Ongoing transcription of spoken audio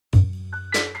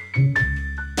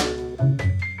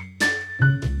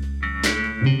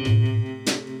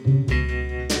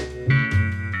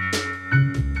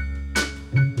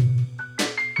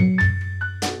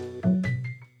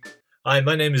Hi,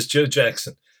 my name is Joe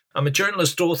Jackson. I'm a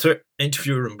journalist, author,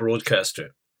 interviewer, and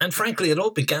broadcaster. And frankly, it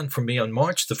all began for me on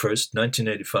March the 1st,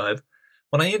 1985,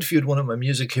 when I interviewed one of my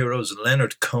music heroes,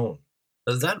 Leonard Cohen.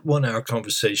 That 1 hour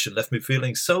conversation left me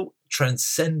feeling so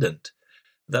transcendent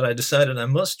that I decided I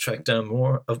must track down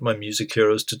more of my music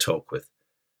heroes to talk with.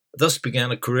 Thus began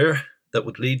a career that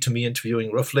would lead to me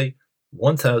interviewing roughly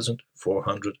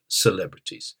 1,400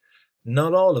 celebrities,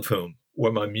 not all of whom were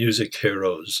my music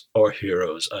heroes,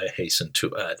 I hasten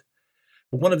to add.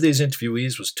 But one of these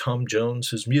interviewees was Toom Jones,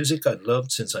 whose music I'd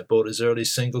loved since I bought his early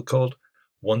single called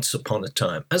Once Upon a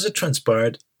Time. As it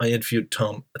transpired, I interviewed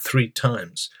Tom 3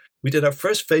 times. We did our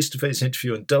first face-to-face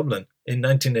interview in Dublin in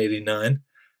 1989,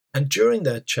 and during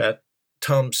that chat,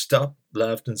 Tom stopped,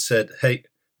 laughed, and said, "Hey,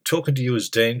 talking to you is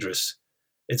dangerous.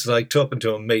 It's like talking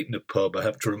to a mate in a pub. I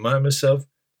have to remind myself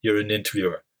you're an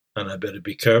interviewer, and I better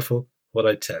be careful what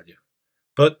I tell you."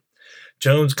 But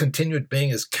Jones continued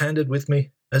being as candid with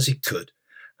me as he could,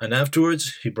 and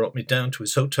afterwards he brought me down to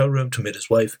his hotel room to meet his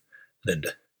wife,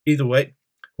 Linda. Either way,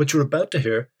 what you're about to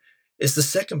hear is the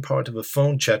second part of a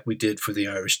phone chat we did for the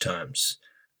Irish Times.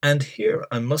 And here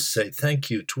I must say thank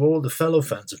you to all the fellow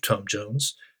fans of Toom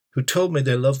Jones who told me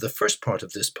they loved the first part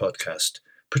of this podcast,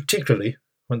 particularly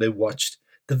when they watched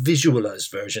the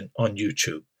visualized version on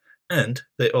YouTube. And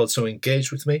they also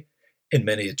engaged with me in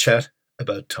many a chat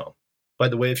about Tom. By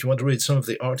the way, if you want to read some of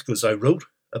the articles I wrote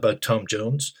about Toom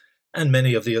Jones and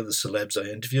many of the other celebs I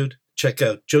interviewed, check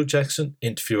out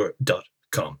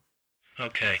joejacksoninterviewer.com.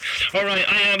 Okay. All right.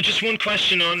 I have just one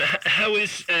question on how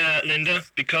is Linda?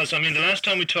 Because, I mean, the last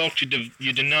time we talked,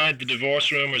 you denied the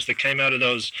divorce rumours that came out of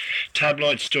those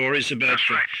tabloid stories about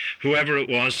whoever it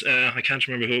was. I can't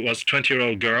remember who it was,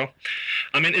 20-year-old girl.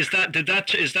 I mean, is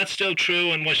that still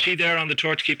true? And was she there on the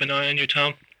tour to keep an eye on you,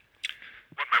 Tom?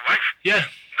 What, my wife? Yeah.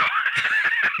 No.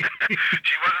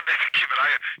 She wasn't there to keep an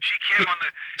eye on. She came on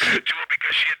the tour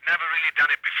because she had never really done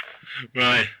it before.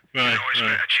 Right.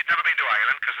 She'd never been to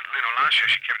Ireland because, last year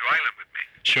she came to Ireland with me.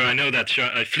 Sure, I know that.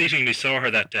 Sure, I fleetingly saw her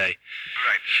that day.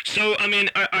 Right. So, I mean,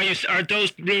 are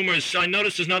those rumours? I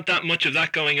noticed there's not that much of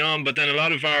that going on, but then a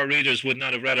lot of our readers would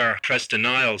not have read our press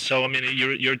denial. So, I mean,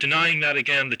 you're denying that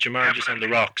again, that your marriage is on the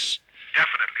rocks.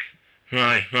 Definitely.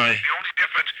 Right. The only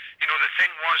difference, the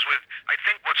thing was I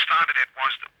think what started it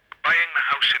was buying the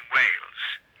house in Wales.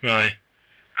 Right.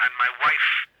 And my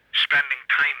wife spending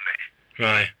time there.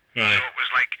 Right. So it was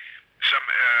like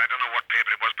I don't know what paper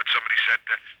it was, but somebody said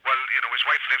that, his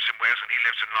wife lives in Wales and he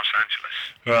lives in Los Angeles.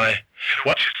 Right.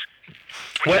 Which is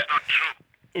not true.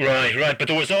 Right. But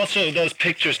there was also those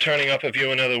pictures turning up of you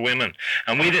and other women.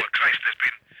 And we did... Christ,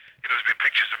 there's been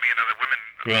pictures of me and other women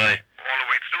all the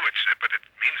way through it, but it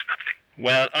means nothing.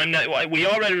 Well, we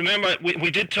already remember,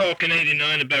 we did talk in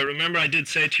 89 about, remember I did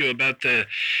say to you about the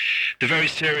very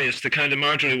serious, the kind of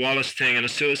Marjorie Wallace thing and a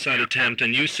suicide attempt,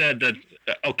 and you said that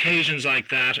occasions like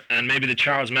that, and maybe the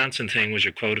Charles Manson thing was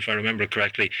your quote, if I remember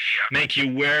correctly, make you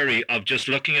wary of just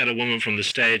looking at a woman from the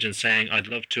stage and saying, "I'd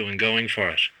love to," and going for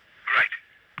it. Right.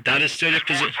 That is still your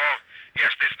position.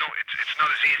 Yes, it's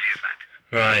not as easy as that.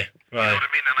 Right. You know what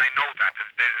I mean? And I know that.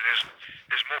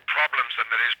 There's more problems than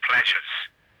there is pleasures.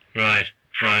 Right.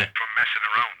 From messing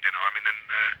around,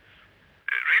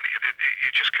 really, you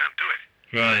just can't do it.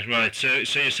 Right. So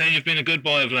you're saying you've been a good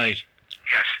boy of late?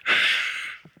 Yes.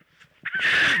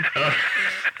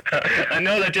 I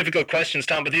know they're difficult questions,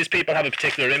 Tom, but these people have a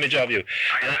particular image of you.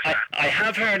 I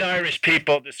have heard Irish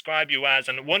people describe you as,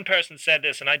 and one person said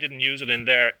this, and I didn't use it in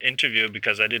their interview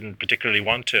because I didn't particularly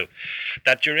want to,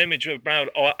 that your image about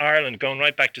Ireland, going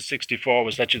right back to 64,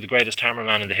 was that you're the greatest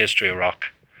hammerman in the history of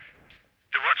rock.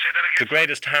 The what? Say that again? The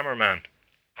greatest hammerman.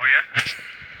 Oh, yeah?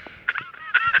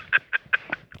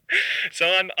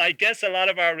 So I guess a lot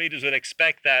of our readers would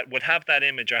expect that, would have that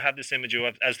image, or have this image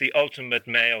of as the ultimate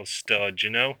male stud,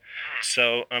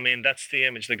 So, I mean, that's the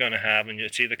image they're going to have, and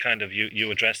it's either kind of you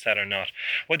address that or not.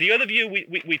 Well, the other view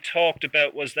we talked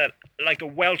about was that, like a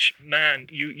Welsh man,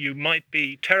 you might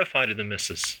be terrified of the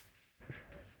missus.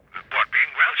 What,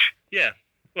 being Welsh? Yeah.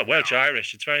 Well,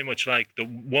 Welsh-Irish, it's very much like the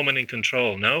woman in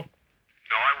control, no?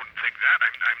 No, I wouldn't think that.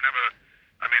 I've never...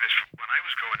 I mean, when I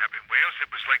was growing up in Wales, it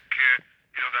was like...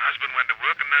 the husband went to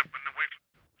work and the wife...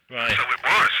 Right. So it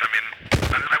was. I mean,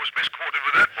 and I was misquoted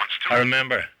with that once too. I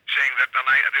remember. Saying that, that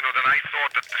I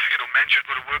thought that, men should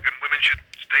go to work and women should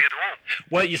stay at home.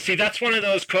 Well, you see, that's one of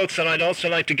those quotes that I'd also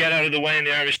like to get out of the way in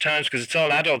the Irish Times, because it's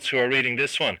all adults who are reading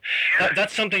this one. Yeah.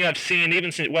 That's something I've seen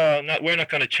even since, well, we're not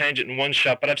going to change it in one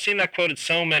shot, but I've seen that quoted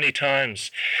so many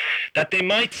times that they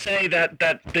might say that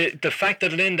the fact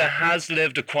that Linda has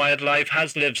lived a quiet life,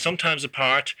 has lived sometimes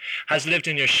apart, has lived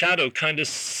in your shadow, kind of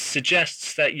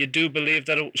suggests that you do believe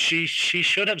that she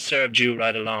should have served you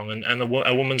right along, and a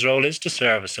woman's role is to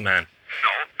service a man.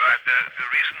 No, but the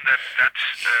reason that's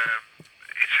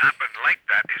it's happened like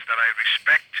that is that I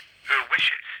respect her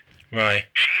wishes. Right.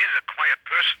 She is a quiet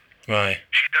person. Right.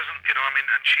 She doesn't,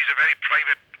 and she's a very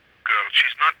private girl.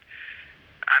 She's not,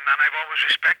 and I've always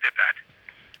respected that.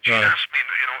 She's Right. asked me,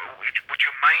 would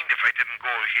you mind if I didn't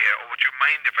go here, or would you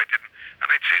mind if I didn't? And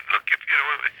I'd say, look, if you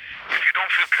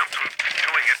don't feel comfortable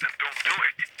doing it, then don't do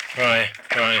it. Right.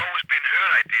 Right. It's always been her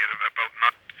idea about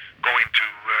not going to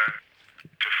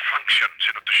functions,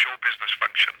 to show business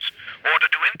functions, or to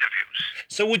do interviews.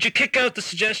 So would you kick out the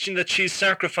suggestion that she's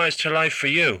sacrificed her life for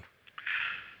you?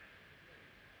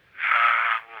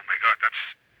 Oh my God, that's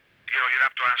you'd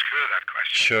have to ask her that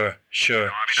question.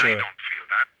 Sure. I don't feel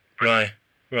that. But Right.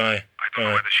 I don't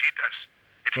know whether she does.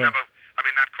 It's Right. never.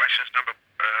 That question's never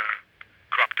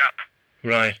cropped up.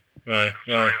 Right. So I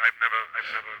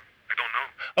don't know.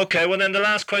 Okay, well then the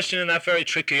last question in that very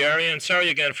tricky area, and sorry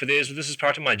again for this, but this is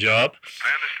part of my job.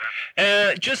 I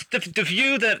understand. Just the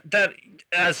view that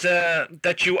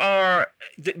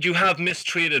you have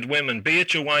mistreated women, be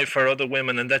it your wife or other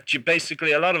women, and that you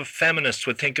basically, a lot of feminists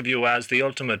would think of you as the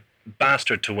ultimate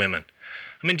bastard to women.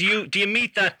 I mean, do you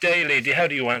meet that daily? How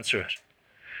do you answer it?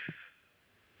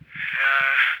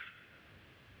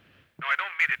 No, I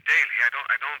don't meet it daily. I don't.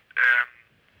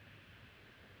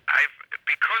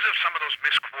 Because of some of those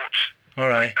misquotes. All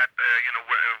right. That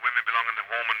women belong in the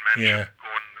home and men should go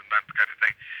and that kind of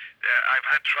thing. I've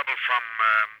had trouble from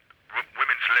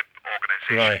women's lib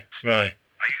organizations. Right.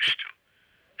 I used to.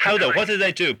 How though? What did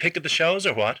they do? Pick at the shows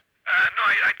or what? No,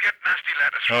 I'd get nasty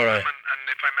letters from All right. them, and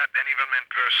if I met any of them in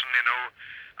person,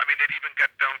 they'd even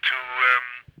get down to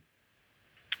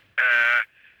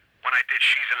when I did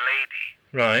She's a Lady.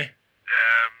 Right.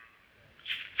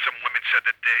 Some women said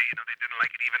that they didn't like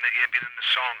it, even in the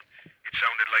song. It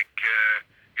sounded like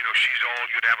she's all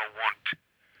you'd ever want,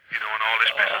 and all this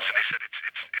business. And they said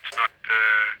it's not.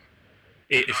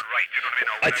 It's not right. You know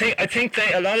what I mean? I think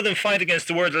a lot of them fight against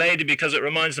the word lady because it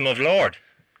reminds them of Lord.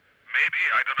 Maybe,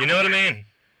 I don't know. You know what I mean?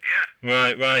 Yeah.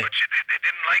 Right. But they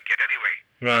didn't like it anyway.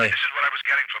 Right. This is what I was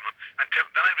getting from them. Until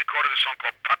then, I recorded a song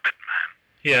called Puppet Man.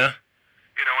 Yeah.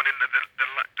 And in the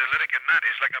lyric in that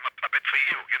is like I'm a puppet for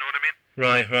you. You know what I mean?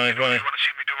 Right. You want to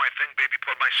see me do my thing, baby?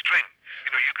 Pull my string.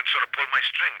 You can sort of pull my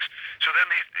strings. So then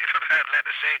they had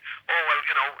letters saying, oh well,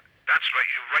 that's right.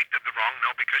 You righted the wrong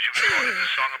now because you recorded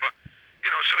this song about.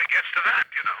 So it gets to that.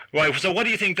 Right. So what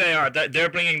do you think they are?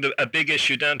 They're bringing a big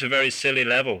issue down to very silly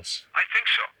levels. I think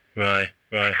so. Right.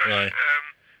 Because,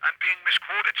 and being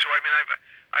misquoted. So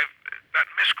I've that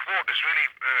misquote has really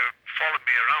followed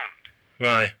me around.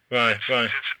 Right.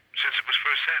 Since it was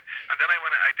first said, and then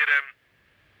I did a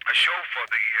show for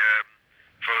the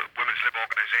for Women's Lib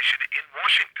organization in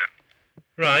Washington.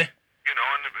 Right.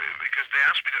 And because they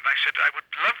asked me that, I said I would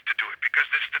love to do it because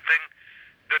this is the thing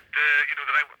that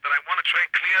that I want to try and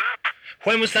clear up.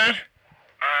 When was that?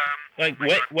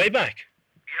 Way back.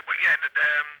 Yeah, well, yeah, in the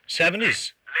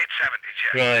 70s. late 70s,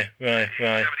 yeah. Right.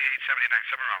 78,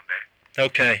 79, somewhere around there.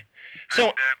 Okay.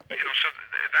 So. So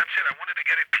that's it. I wanted to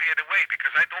get it cleared away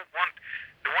because I don't want.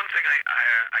 The one thing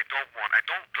I don't want. I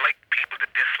don't like people to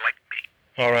dislike me.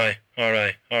 All right.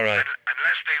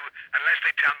 Unless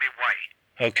they tell me why.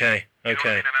 Okay. You know what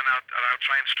I mean? And I'll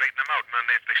try and straighten them out. And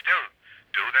if they still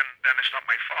do, then it's not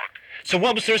my fault. So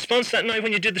what was the response that night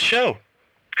when you did the show?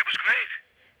 It was great.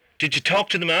 Did you talk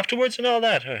to them afterwards and all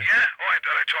that? Or? Yeah. Oh, I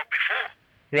talked before.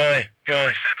 Right.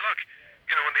 I said, look,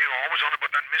 and they were always on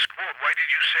about that misquote. Why did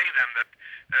you say then that,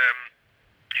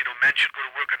 men should go to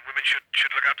work and women should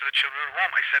look after the children at home?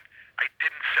 I said, I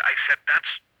didn't say, I said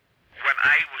that's when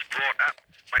I was brought up.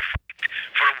 My fight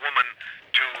for a woman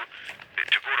to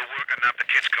go to work and have the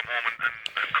kids come home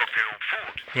and cook their own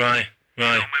food. Right.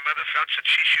 My mother felt that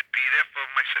she should be there for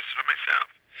my sister and myself.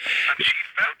 And she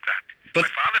felt that. But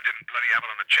my father didn't bloody have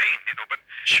it on a chain, but...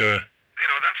 Sure.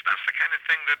 That's the kind of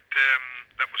thing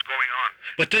that was going on.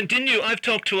 But then didn't you, I've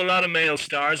talked to a lot of male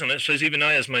stars, and it says even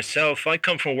I as myself, I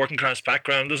come from a working class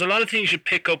background, there's a lot of things you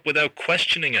pick up without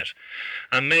questioning it.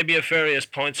 And maybe at various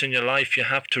points in your life you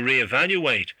have to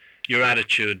reevaluate your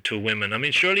attitude to women. I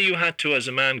mean, surely you had to, as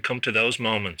a man, come to those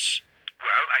moments.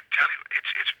 Well, I tell you,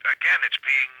 it's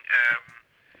being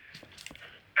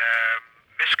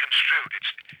misconstrued.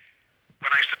 It's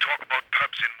when I used to talk about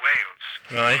pubs in Wales,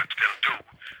 right. I still do.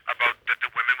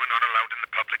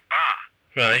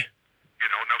 Right. You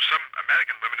know, now some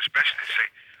American women especially say,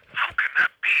 how can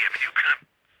that be? I mean, you can't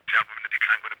tell women that they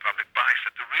can't go to public. But I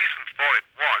said the reason for it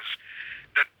was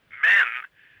that men,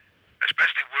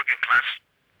 especially working class,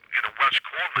 you know, Welsh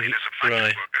coal miners and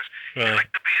factory workers, they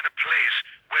like to be in a place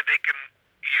where they can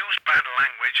use bad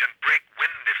language and break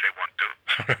wind if they want to.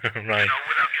 Right. You know,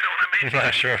 without, you know what I mean?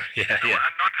 Right, sure. Yeah, you know,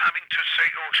 and not having to say,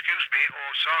 oh, excuse me, or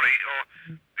sorry, or,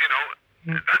 you know,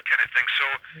 that kind of thing. So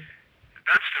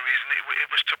that's the reason it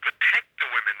was to protect the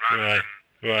women rather than...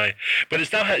 Right. But is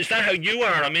that how you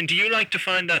are? I mean, do you like to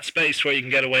find that space where you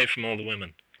can get away from all the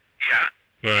women? Yeah.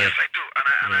 Right. Yes, I do.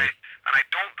 And I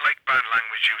don't like bad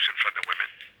language use in front of women.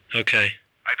 Okay.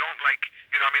 I don't like,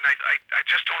 you know, I mean, I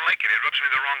just don't like it. It rubs me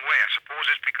the wrong way. I suppose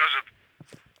it's because of,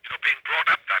 you know, being brought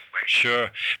up that way.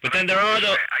 Sure. But then there are the...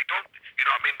 I don't, you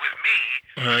know, I mean, with me,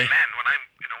 with men, when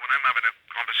I'm having a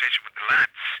conversation with the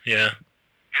lads, yeah,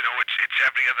 you know, it's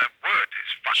every other word is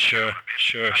fuck. Sure, you know what I mean?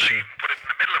 sure. I even put it in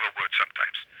the middle of a word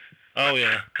sometimes. Oh,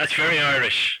 yeah. That's very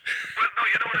Irish. Well, no,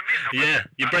 you know what I mean? No, yeah,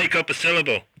 you break up a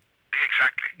syllable.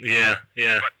 Exactly. Yeah.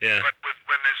 But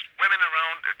when there's women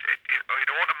around, it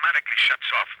automatically shuts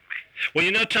off with me. Well,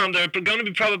 you know, Tom, there are going to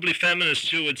be probably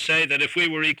feminists who would say that if we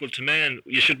were equal to men,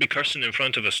 you should be cursing in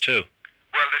front of us too.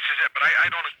 Well, this is it, but I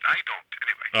don't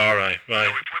anyway. All right. You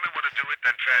know, if women want to do it,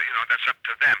 then fair, you know, that's up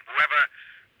to them. Whoever,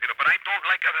 you know, but I don't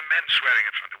like other men swearing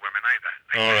in front of women either.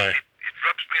 All right. It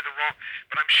rubs me the wrong,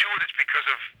 but I'm sure it's because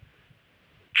of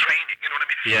training, you know what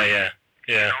I mean?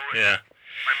 Yeah.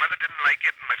 My mother didn't like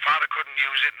it, and my father couldn't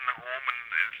use it in the home, and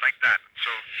it's like that.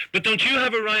 So. But don't you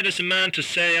have a right as a man to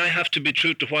say, I have to be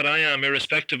true to what I am,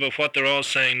 irrespective of what they're all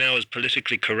saying now is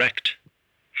politically correct?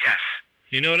 Yes.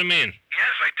 You know what I mean?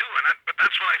 Yes, I do, but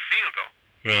that's what I feel, though.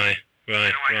 Right. You know,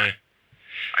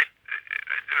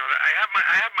 I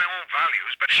have my own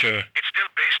values, but sure. It's still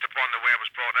based upon the way I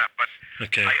was brought up. But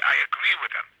okay. I agree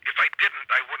with them. If I didn't,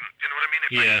 I wouldn't. You know what I mean?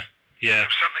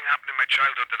 If something happened in my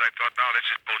childhood that I thought, no, this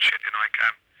is bullshit, you know, I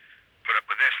can't put up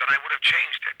with this, then I would have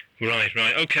changed it.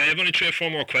 Right. Okay, I've only 3 or 4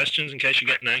 more questions in case you're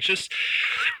getting anxious.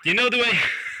 You know the way...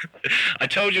 I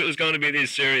told you it was going to be these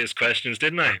serious questions,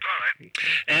 didn't I? All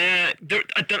right.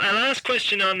 The last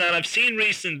question on that, I've seen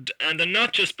recent, and they're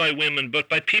not just by women, but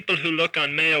by people who look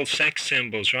on male sex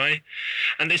symbols, right?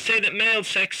 And they say that male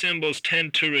sex symbols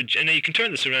tend to... and you can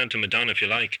turn this around to Madonna if you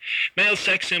like. Male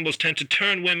sex symbols tend to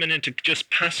turn women into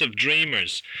just passive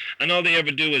dreamers, and all they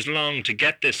ever do is long to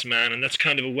get this man, and that's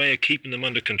kind of a way of keeping them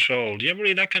under control. Do you ever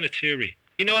read that kind of theory?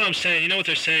 You know what I'm saying? You know what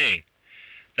they're saying?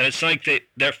 That it's like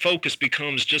their focus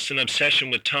becomes just an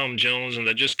obsession with Toom Jones, and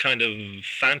they're just kind of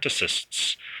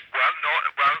fantasists. Well,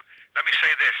 let me say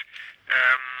this.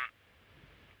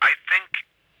 I think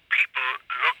people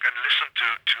look and listen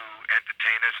to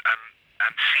entertainers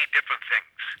and see different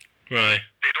things. Right.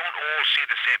 They don't all see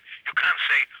the same. You can't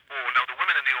say, oh, now the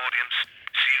women in the audience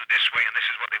see you this way and this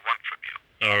is what they want from you.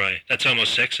 All right. That's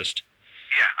almost sexist.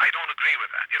 Yeah, I don't agree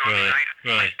with that. You know what I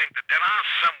mean? I think that there are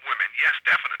some women, yes,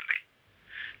 definitely.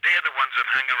 They're the ones that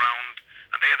hang around,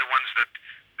 and they're the ones that,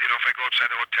 you know, if I go outside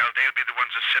the hotel, they'll be the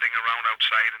ones that are sitting around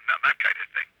outside and that kind of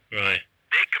thing. Right.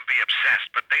 They can be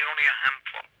obsessed, but they're only a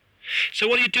handful. So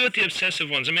what do you do with the obsessive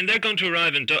ones? I mean, they're going to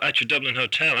arrive at your Dublin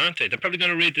hotel, aren't they? They're probably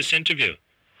going to read this interview.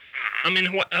 Mm-hmm. I mean,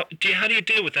 how do you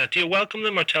deal with that? Do you welcome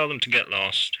them or tell them to get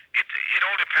lost? It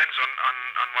all depends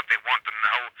on what they want and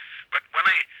how. But when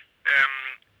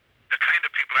the kind of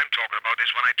people I'm talking about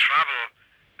is when I travel.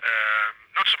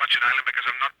 Not so much in Ireland because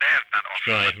I'm not there that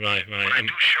often. Right. When I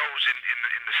do shows in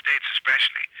the States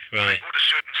especially, when I go to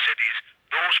certain cities,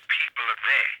 those people are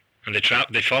there. And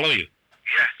they follow you?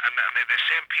 Yeah, and they're the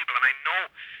same people. And I know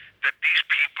that these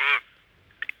people,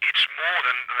 it's more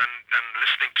than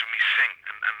listening to me sing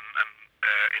and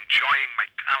enjoying my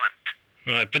talent.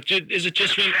 Right, but is it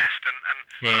just women?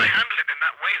 And I handle it in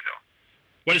that way, though.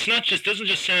 Well, it's not just, doesn't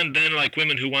just sound then like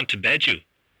women who want to bed you.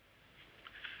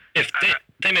 If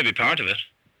they may be part of it.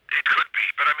 It could be,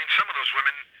 but I mean, some of those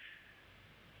women,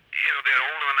 you know, they're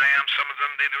older than I am. Some of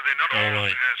them, they're not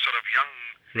all sort of young.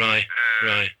 Right.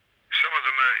 Some of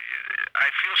them,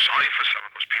 I feel sorry for some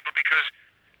of those people because,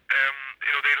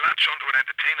 you know, they latch onto an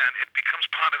entertainer and it becomes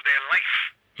part of their life.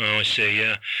 Oh, I see.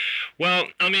 Yeah.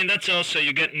 Well, I mean, that's also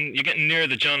you're getting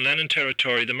near the John Lennon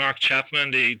territory. The Mark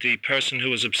Chapman, the person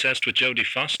who was obsessed with Jodie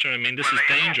Foster. I mean, this is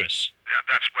dangerous. Yeah,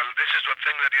 this is the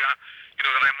thing that you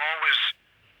know, that I'm always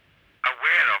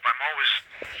aware of.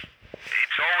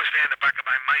 It's always there in the back of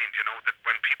my mind, you know, that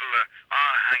when people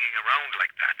are hanging around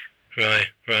like that. Right.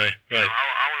 You know,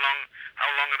 how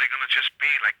long are they going to just be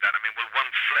like that? I mean, will one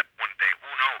flip one day? Who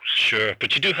knows? Sure,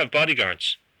 but you do have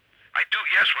bodyguards. I do,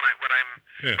 yes, when I'm,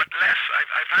 but less.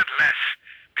 I've had less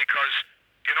because,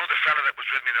 you know, the fella that was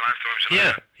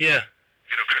Yeah, yeah.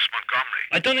 You know, Chris Montgomery.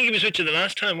 I don't think he was with you the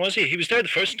last time, was he? He was there the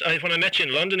first time. When I met you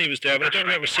in London, he was there, but I don't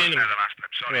remember seeing him. He wasn't there the last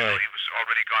time. Sorry, Right. no, he was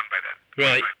already gone by then.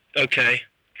 Right, okay.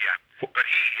 Yeah. But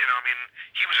he, you know, I mean,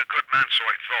 he was a good man, so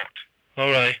I thought.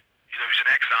 All right. You know, he was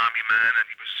an ex-army man, and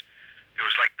it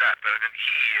was like that. But then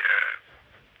he,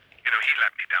 you know, he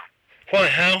let me down.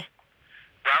 Why, how?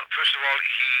 Well, first of all,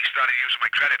 he started using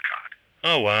my credit card.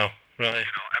 Oh, wow. Right.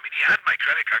 You know, I mean, he had my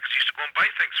credit card because he used to go and buy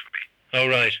things for me. Oh,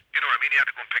 right. You know what I mean? He had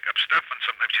to go and pick up stuff, and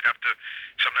sometimes if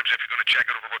you're going to check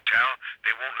out of a hotel,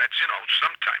 they won't let you know,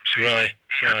 sometimes. So Right,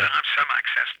 he had right. to have some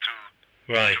access to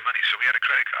money, so we had a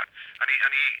credit card. And he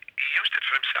used it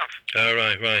for himself. Oh,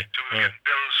 right, right. So we were getting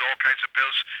bills, all kinds of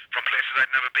bills, from places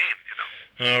I'd never been, you know.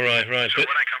 Oh, right, right. So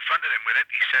when I confronted him with it,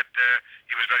 he said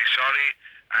he was very sorry,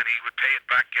 and he would pay it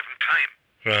back given time.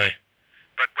 Right.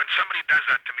 But when somebody does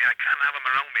that to me, I can't have him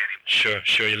around me anymore.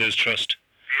 Sure, you lose trust.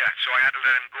 Yeah, so I had to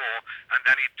let him go, and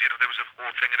then there was a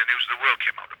whole thing in the news of the world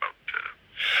came out about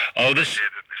this this, that,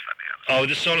 and the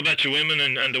other. this is all about your women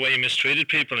and the way you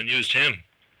mistreated people and used him.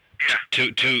 Yeah.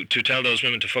 To tell those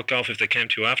women to fuck off if they came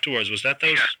to you afterwards. Was that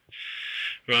those?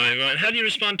 Yeah. Right. How do you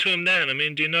respond to him then? I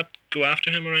mean, do you not go after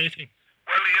him or anything?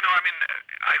 Well, you know, I mean,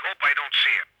 I hope I don't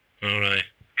see him. All right.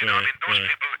 You know, I mean, those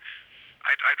people,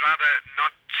 I'd rather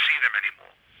not see them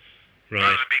anymore. Right.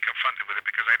 Rather than be confronted with it,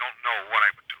 because I don't know what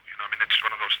I would do. You know, I mean, it's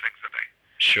one of those things that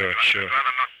Sure. I'd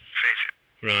rather not face it.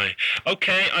 Right.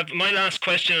 Okay, my last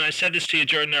question, and I said this to you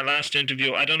during our last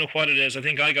interview, I don't know what it is, I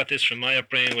think I got this from my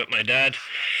upbringing with my dad.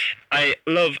 I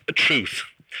love truth.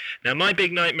 Now, my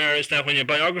big nightmare is that when your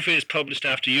biography is published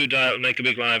after you die, it'll make a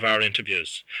big lie of our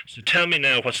interviews. So tell me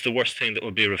now, what's the worst thing that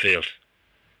will be revealed?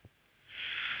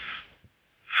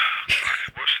 The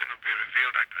worst thing will be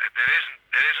revealed.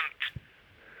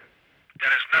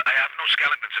 I have no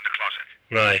skeletons in the closet.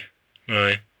 Right.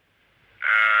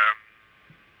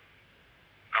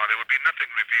 No, there would be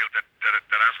nothing revealed that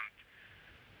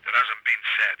hasn't been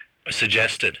said.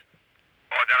 Suggested.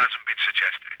 Or that hasn't been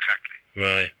suggested, exactly.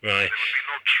 Right. There would be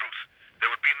no truth. There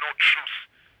would be no truth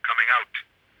coming out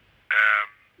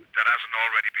that hasn't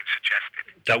already been suggested.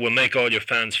 That will make all your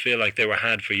fans feel like they were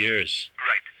had for years.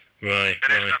 Right. Right.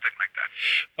 There is nothing like that.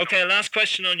 Okay, last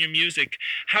question on your music.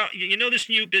 How you know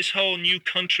this whole new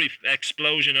country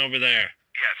explosion over there?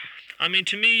 Yes. I mean,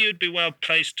 to me, you'd be well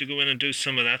placed to go in and do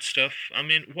some of that stuff. I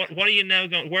mean, what are you now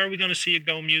going? Where are we going to see you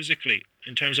go musically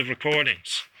in terms of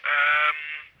recordings?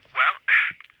 Well,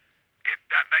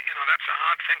 that's a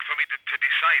hard thing for me to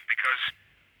decide, because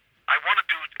I want to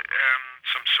do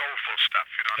some soulful stuff.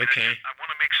 You know. Okay. I want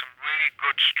to make some really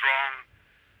good, strong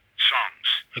songs.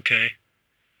 Okay.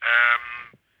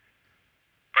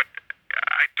 But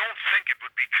I don't think it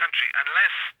would be country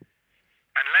unless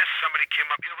somebody came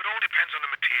up. You know, it all depends on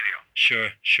the material. Sure.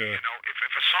 You know, if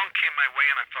a song came my way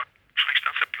and I thought, Christ,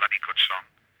 that's a bloody good song.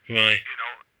 Right. You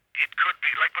know, it could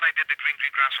be like when I did the Green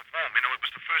Green Grass of Home. You know, it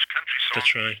was the first country song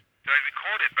That's right. that I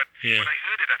recorded. But when I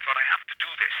heard it, I thought, I have to do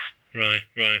this. Right.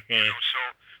 You know, so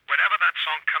whatever that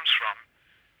song comes from,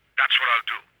 that's what I'll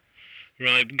do.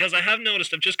 Right, because I have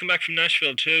noticed, I've just come back from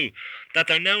Nashville too, that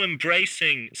they're now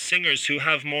embracing singers who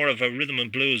have more of a rhythm and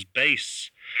blues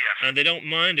bass. Yes. And they don't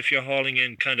mind if you're hauling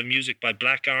in kind of music by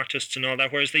black artists and all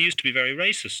that, whereas they used to be very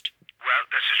racist. Well,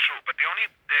 this is true, but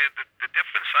the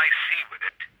difference I see with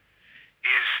it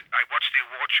is I watched the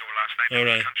award show last night,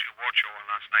 the country award show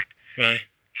last night. Right.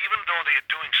 Even though they're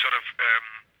doing sort of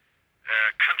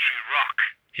country rock,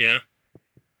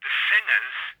 the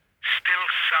singers still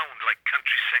sound like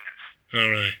country singers. All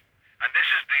right. And this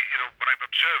is what I've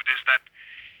observed is that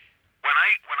when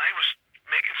I was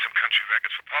making some country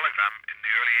records for Polygram in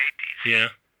the early 80s,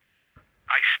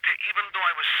 even though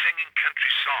I was singing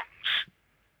country songs,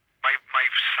 my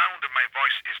sound of my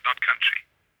voice is not country.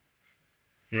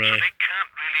 Right. So they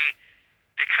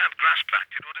can't grasp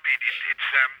that, you know what I mean? It's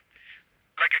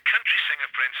like a country singer,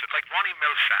 for instance, like Ronnie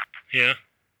Millsap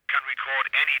can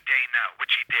record any day now,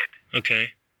 which he did.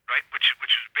 Okay. Right, which was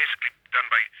basically done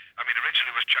by,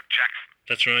 originally was Chuck Jackson.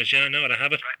 That's right, I know it, I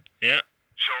have it. Right? Yeah.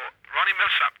 So Ronnie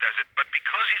Millsap does it, but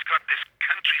because he's got this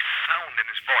country sound in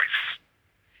his voice,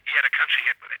 he had a country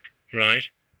hit with it. Right.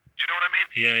 Do you know what I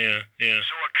mean? Yeah.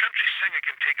 So a country singer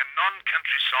can take a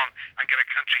non-country song and get a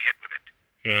country hit with it.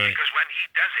 Right. Because when he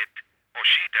does it, or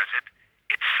she does it,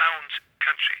 it sounds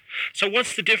country. So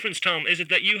what's the difference, Tom? Is it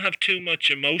that you have too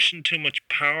much emotion, too much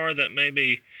power that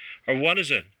maybe, or what is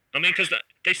it? I mean, because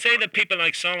they say that people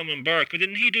like Solomon Burke,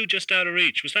 didn't he do Just Out of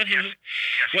Reach? Was that him?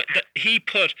 Yes, he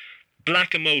put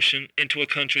black emotion into a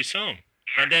country song.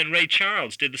 Yes. And then Ray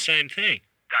Charles did the same thing.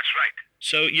 That's right.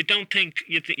 So you don't think,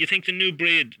 you think the new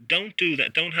breed don't do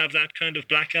that, don't have that kind of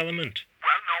black element?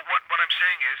 Well, no, what I'm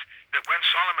saying is that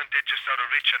Norman did just out of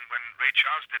reach, and when Ray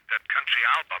Charles did that country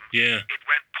album, it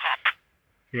went pop.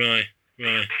 Right.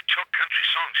 They took country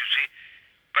songs, you see,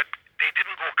 but they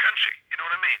didn't go country. You know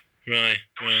what I mean? Right.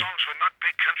 Those songs were not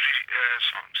big country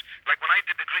songs. Like when I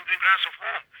did the Green Green Grass of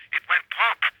Home, it went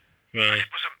pop. Right.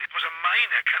 It was a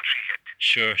minor country hit.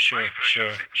 Sure.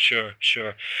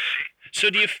 So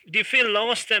do you feel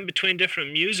lost then between different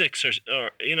musics,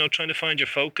 or trying to find your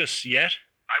focus yet?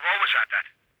 I've always had that.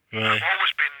 Right. I've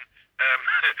always been.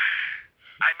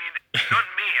 I mean, not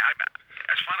me.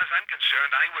 As far as I'm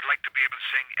concerned, I would like to be able to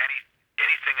sing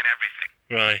anything and everything.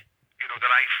 Right. That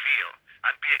I feel,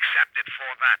 and be accepted for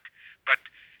that. But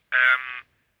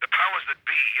the powers that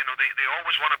be, they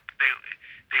always want to.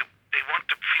 They want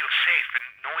to feel safe in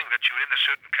knowing that you're in a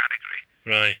certain category.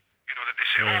 Right. That they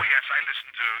say, oh yes, I listen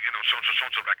to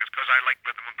so-and-so records because I like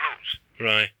rhythm and blues.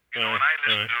 Right. And I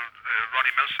listen to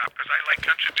Ronnie Millsap because I like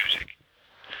country music.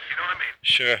 You know what I mean?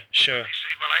 Sure. They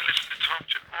say, well, I listen to Toom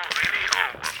Jones. Oh, really?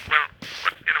 Oh, well,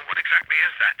 what exactly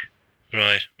is that?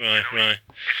 Right.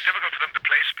 It's difficult for them to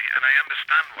place me, and I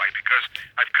understand why, because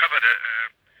I've covered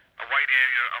a wide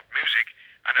area of music,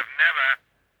 and I've never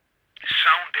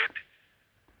sounded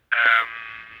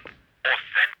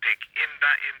authentic in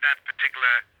that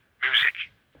particular music.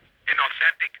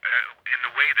 Inauthentic in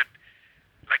the way that,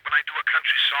 like when I do a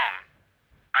country song,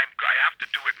 I have to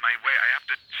do it my way. I have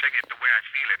to sing it the way I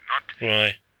feel it, not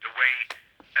the way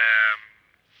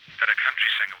that a country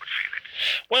singer would feel it.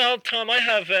 Well, Tom, I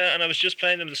have, and I was just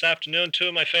playing them this afternoon, two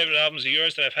of my favourite albums of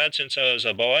yours that I've had since I was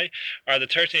a boy are the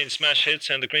 13 Smash Hits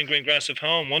and the Green Green Grass of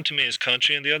Home. One to me is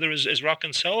country and the other is rock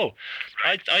and soul.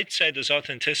 Right. I'd say there's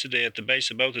authenticity at the base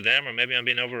of both of them, or maybe I'm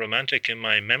being over-romantic in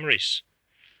my memories.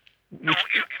 No,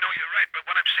 you're right, but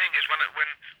what I'm saying is when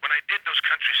I did those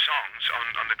country songs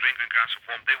on the Green Green Grass of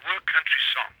Home, they were country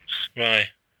songs. Right.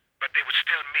 But they were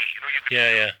still me. You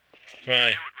could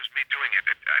Right. I knew it was me doing it.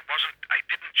 I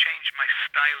didn't change my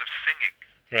style of singing.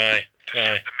 Right. To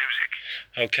fit the music.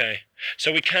 Okay.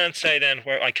 So we can't say then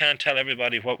where I can't tell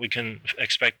everybody what we can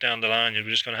expect down the line. We're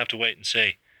just going to have to wait and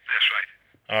see. That's right.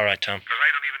 All right, Tom. Because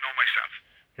I don't even know myself.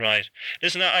 Right.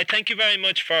 Listen, I thank you very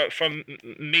much for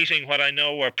meeting what I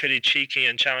know were pretty cheeky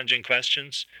and challenging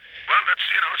questions. Well, that's,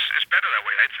 it's better that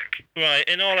way, I think. Right,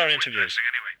 in all our interviews.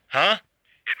 Anyway. Huh?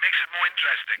 It makes it more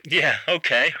interesting. Yeah,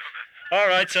 okay. All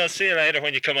right, so I'll see you later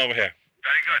when you come over here.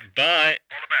 Very good. Bye.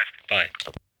 All the best. Bye.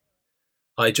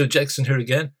 Hi, Joe Jackson here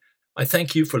again. I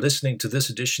thank you for listening to this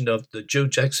edition of the Joe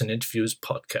Jackson Interviews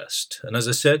podcast. And as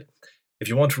I said, if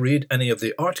you want to read any of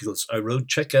the articles I wrote,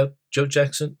 check out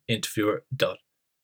joejacksoninterviewer.com.